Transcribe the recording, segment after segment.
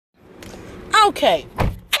Okay.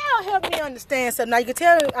 Y'all help me understand something. Now, you can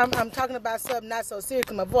tell I'm talking about something not so serious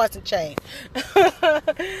because my voice has changed.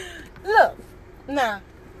 Look, now,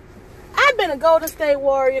 I've been a Golden State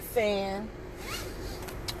Warrior fan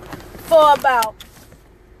for about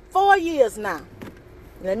 4 years now.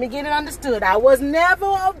 Let me get it understood. I was never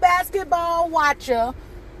a basketball watcher,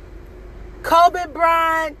 Kobe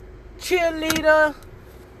Bryant, cheerleader,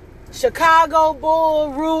 Chicago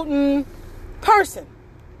Bull rooting person.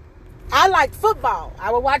 I liked football.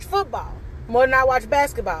 I would watch football more than I watch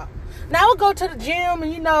basketball. Now I would go to the gym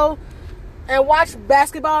and, and watch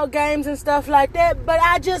basketball games and stuff like that, but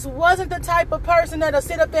I just wasn't the type of person that'll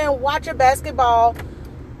sit up there and watch a basketball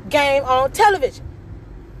game on television.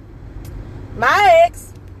 My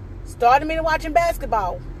ex started me watching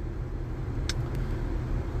basketball.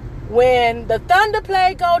 When the Thunder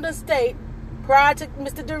played Golden State, prior to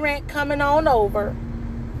Mr. Durant coming on over,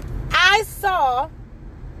 I saw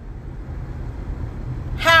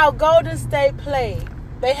how Golden State played.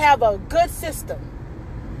 They have a good system.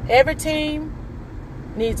 Every team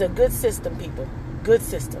needs a good system, people. Good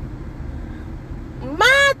system.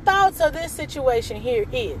 My thoughts of this situation here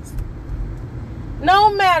is,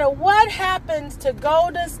 no matter what happens to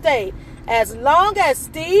Golden State, as long as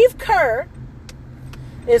Steve Kerr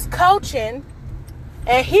is coaching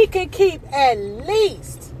and he can keep at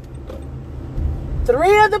least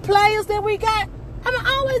 3 of the players that we got, I'm going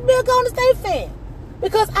to always be a Golden State fan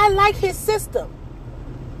because I like his system.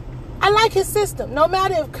 I like his system. No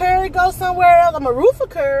matter if Curry goes somewhere else, I'm a root for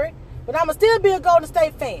Curry, but I'm going to still be a Golden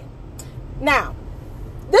State fan. Now,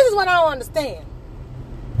 this is what I don't understand.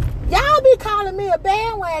 Y'all be calling me a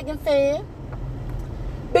bandwagon fan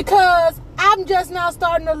because I'm just now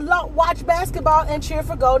starting to watch basketball and cheer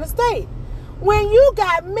for Golden State. When you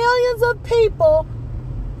got millions of people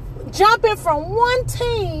jumping from one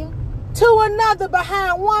team to another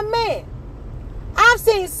behind one man. I've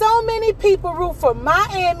seen so many people root for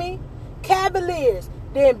Miami Cavaliers,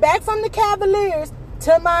 then back from the Cavaliers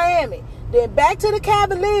to Miami, then back to the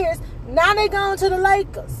Cavaliers, now they going to the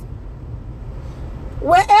Lakers.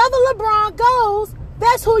 Wherever LeBron goes,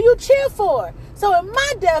 that's who you cheer for. So in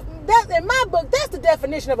my book, that's the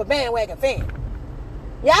definition of a bandwagon fan.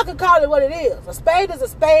 Y'all can call it what it is. A spade is a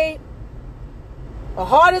spade. A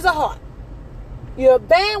heart is a heart. You're a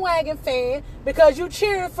bandwagon fan because you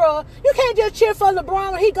can't just cheer for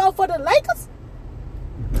LeBron when he go for the Lakers.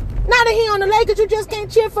 Now that he on the Lakers, you just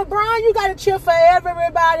can't cheer for Bron. You got to cheer for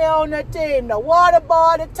everybody on the team. The water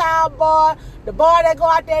boy, the towel boy, the boy that go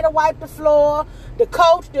out there to wipe the floor, the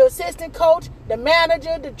coach, the assistant coach, the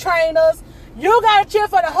manager, the trainers. You got to cheer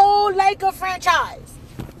for the whole Laker franchise.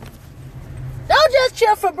 Don't just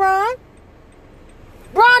cheer for Bron.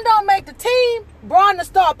 Bron don't make the team. Bron the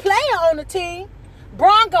star player on the team.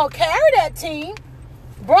 Bron gonna carry that team.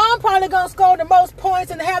 Bron probably gonna score the most points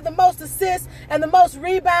and have the most assists and the most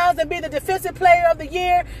rebounds and be the defensive player of the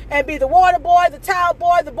year and be the water boy, the towel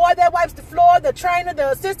boy, the boy that wipes the floor, the trainer,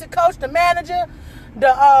 the assistant coach, the manager,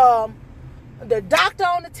 the doctor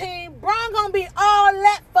on the team. Bron gonna be all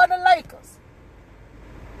that for the Lakers.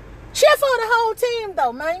 Cheer for the whole team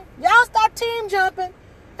though, man. Y'all start team jumping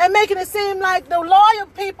and making it seem like the loyal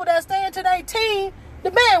people that stay to their team,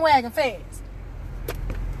 the bandwagon fans.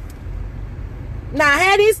 Now,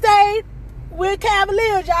 had he stayed with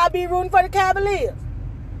Cavaliers, y'all be rooting for the Cavaliers.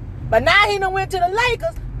 But now he done went to the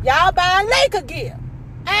Lakers, y'all buying Laker gear.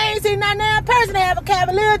 I ain't seen not one person have a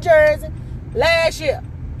Cavalier jersey last year.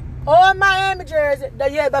 Or a Miami jersey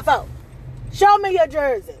the year before. Show me your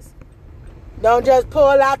jerseys. Don't just pull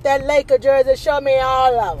out that Laker jersey, show me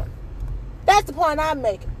all of them. That's the point I'm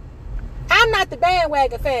making. I'm not the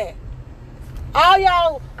bandwagon fan. All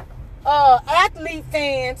y'all athlete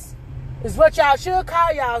fans is what y'all should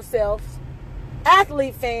call yourselves.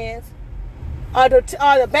 Athlete fans are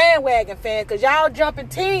the bandwagon fans because y'all jumping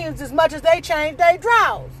teams as much as they change their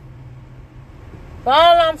draws. But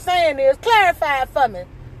all I'm saying is clarify it for me.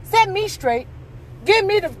 Set me straight. Give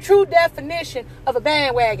me the true definition of a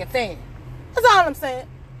bandwagon fan. That's all I'm saying.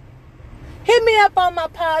 Hit me up on my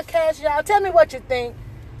podcast, y'all. Tell me what you think.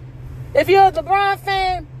 If you're a LeBron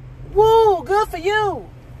fan, woo, good for you.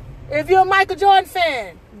 If you're a Michael Jordan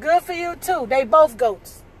fan, good for you too. They both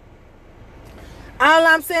GOATs. All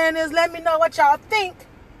I'm saying is let me know what y'all think.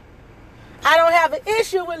 I don't have an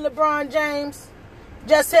issue with LeBron James.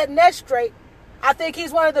 Just setting that straight. I think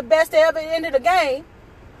he's one of the best to ever enter the game.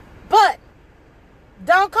 But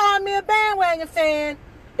don't call me a bandwagon fan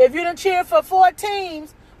if you done cheer for 4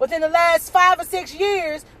 teams within the last 5 or 6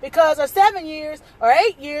 years or 7 years or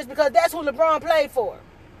 8 years because that's who LeBron played for.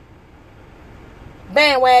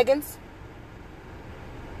 Bandwagons.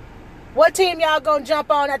 What team y'all gonna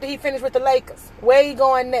jump on after he finished with the Lakers? Where he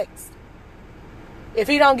going next? If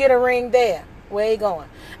he don't get a ring there, where he going?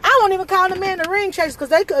 I won't even call the man the ring chaser because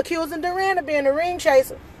they could accuse him Durant of being a ring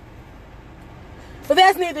chaser. But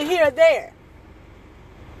that's neither here or there.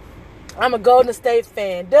 I'm a Golden State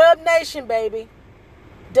fan. Dub Nation, baby.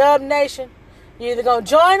 Dub Nation. You're either going to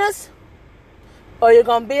join us or you're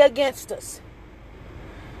going to be against us.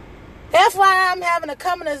 FYI, I'm having a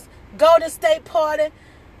coming to Golden State party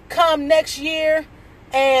come next year.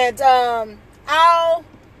 And all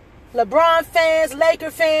LeBron fans,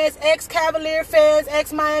 Laker fans, ex-Cavalier fans,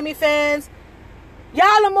 ex-Miami fans,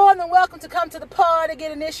 y'all are more than welcome to come to the party,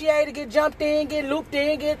 get initiated, get jumped in, get looped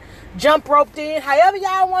in, get jump roped in. However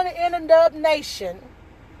y'all want to enter Dub Nation,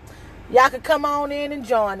 y'all can come on in and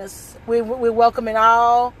join us. We're welcoming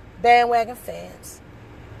all bandwagon fans.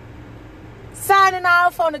 Signing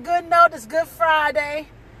off on a good note. It's Good Friday.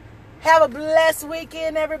 Have a blessed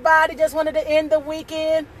weekend, everybody. Just wanted to end the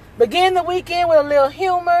weekend. Begin the weekend with a little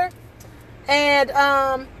humor. And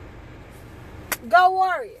go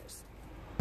Warriors.